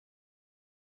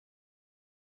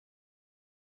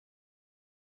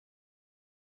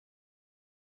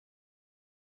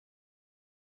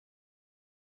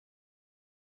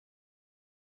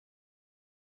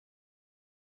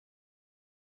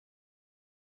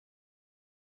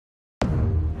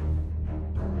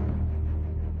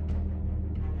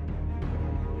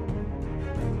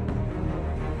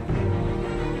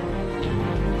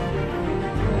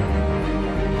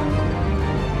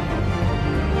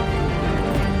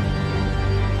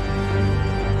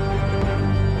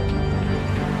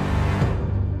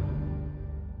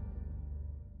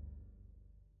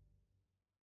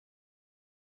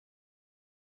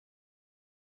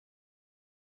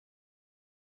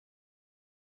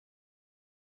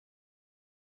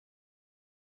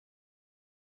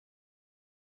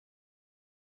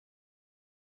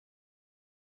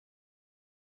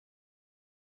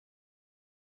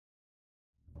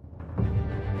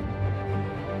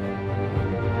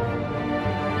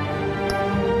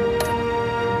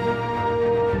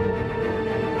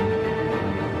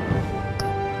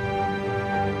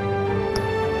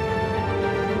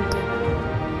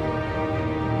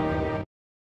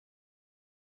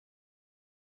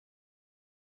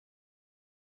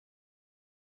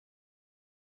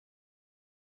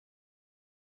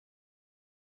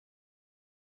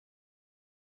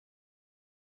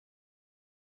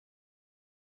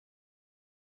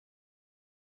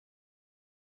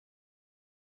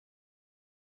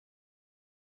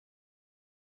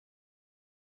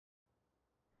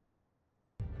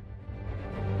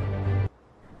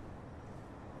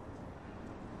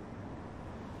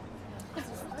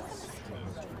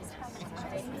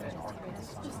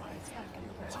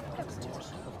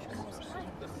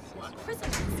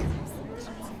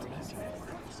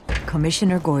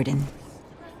Commissioner Gordon.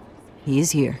 He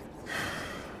is here.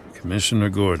 Commissioner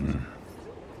Gordon.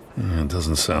 It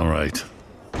doesn't sound right.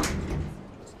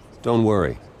 Don't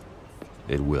worry.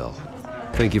 It will.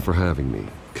 Thank you for having me,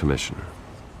 Commissioner.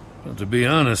 Well, to be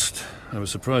honest, I was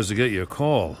surprised to get your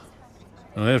call.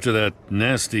 Now, after that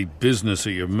nasty business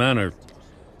at your manor,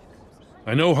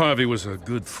 I know Harvey was a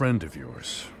good friend of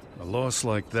yours. A loss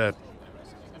like that,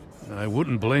 I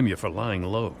wouldn't blame you for lying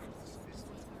low.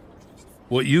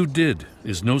 What you did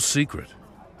is no secret.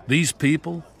 These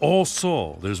people all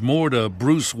saw there's more to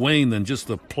Bruce Wayne than just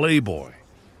the playboy.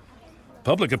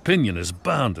 Public opinion is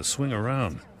bound to swing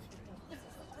around.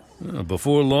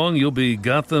 Before long, you'll be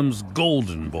Gotham's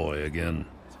golden boy again.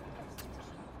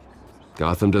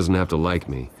 Gotham doesn't have to like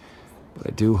me, but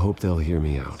I do hope they'll hear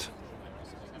me out.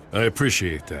 I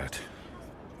appreciate that.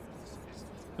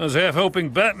 I was half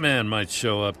hoping Batman might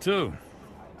show up, too.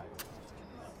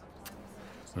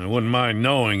 I wouldn't mind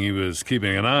knowing he was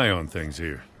keeping an eye on things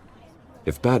here.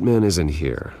 If Batman isn't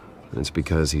here, it's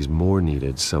because he's more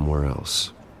needed somewhere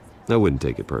else. I wouldn't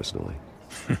take it personally.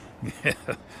 Yeah,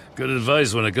 good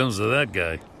advice when it comes to that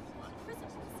guy.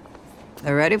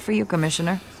 They're ready for you,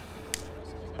 Commissioner.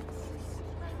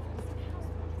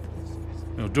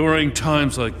 During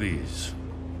times like these,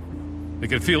 it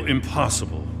can feel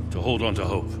impossible to hold on to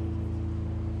hope.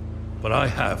 But I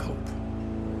have hope.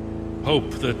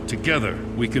 Hope that together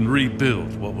we can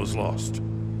rebuild what was lost.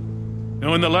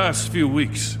 In the last few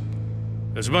weeks,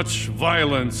 as much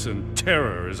violence and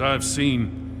terror as I've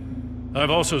seen,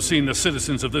 I've also seen the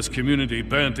citizens of this community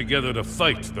band together to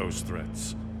fight those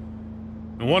threats.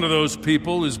 And one of those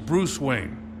people is Bruce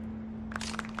Wayne.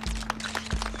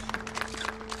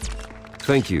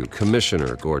 Thank you,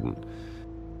 Commissioner Gordon.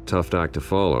 Tough act to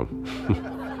follow.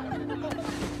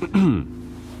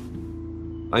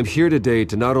 I'm here today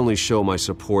to not only show my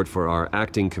support for our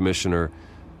acting commissioner,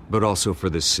 but also for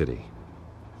this city.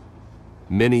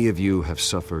 Many of you have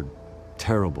suffered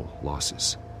terrible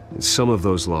losses. And some of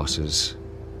those losses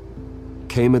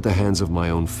came at the hands of my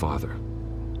own father,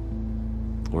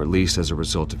 or at least as a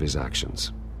result of his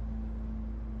actions.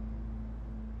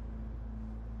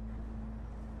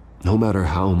 No matter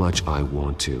how much I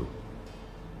want to,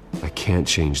 I can't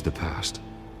change the past.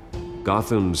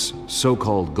 Gotham's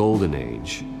so-called Golden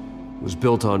Age was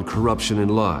built on corruption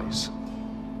and lies.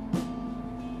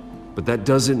 But that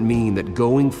doesn't mean that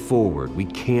going forward we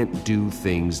can't do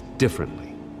things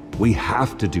differently. We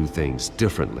have to do things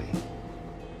differently.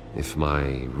 If my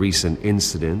recent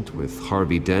incident with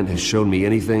Harvey Dent has shown me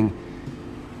anything,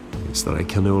 it's that I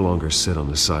can no longer sit on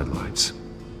the sidelines.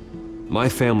 My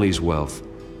family's wealth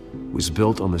was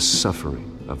built on the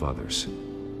suffering of others.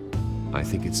 I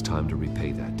think it's time to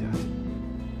repay that debt.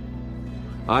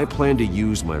 I plan to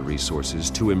use my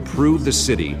resources to improve the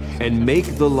city and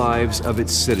make the lives of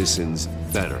its citizens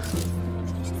better.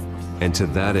 And to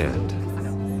that end,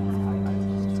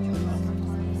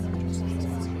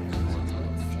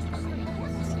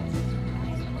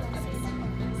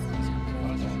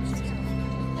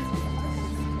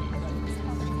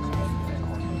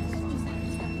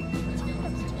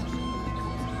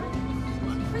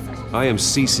 I am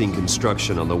ceasing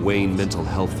construction on the Wayne Mental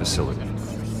Health Facility.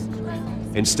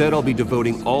 Instead, I'll be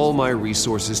devoting all my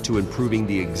resources to improving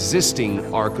the existing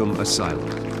Arkham Asylum.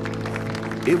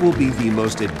 It will be the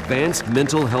most advanced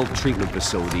mental health treatment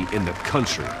facility in the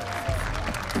country,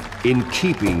 in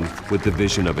keeping with the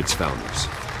vision of its founders.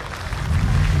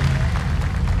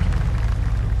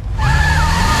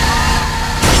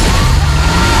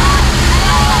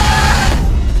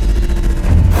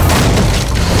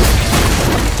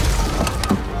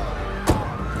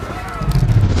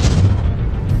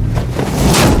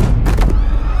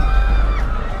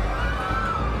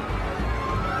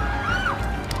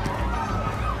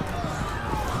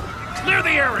 Clear the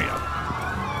area!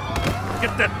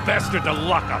 Get that bastard to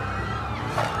lock up!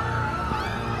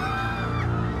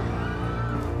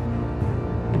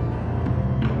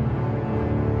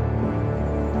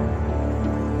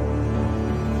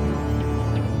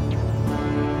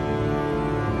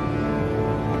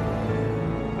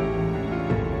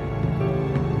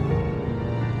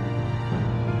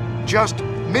 Just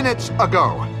minutes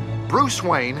ago, Bruce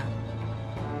Wayne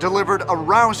delivered a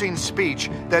rousing speech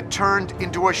that turned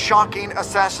into a shocking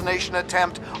assassination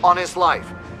attempt on his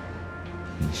life.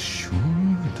 He sure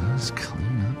does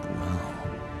clean up well.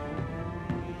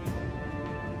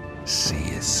 See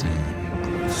you soon.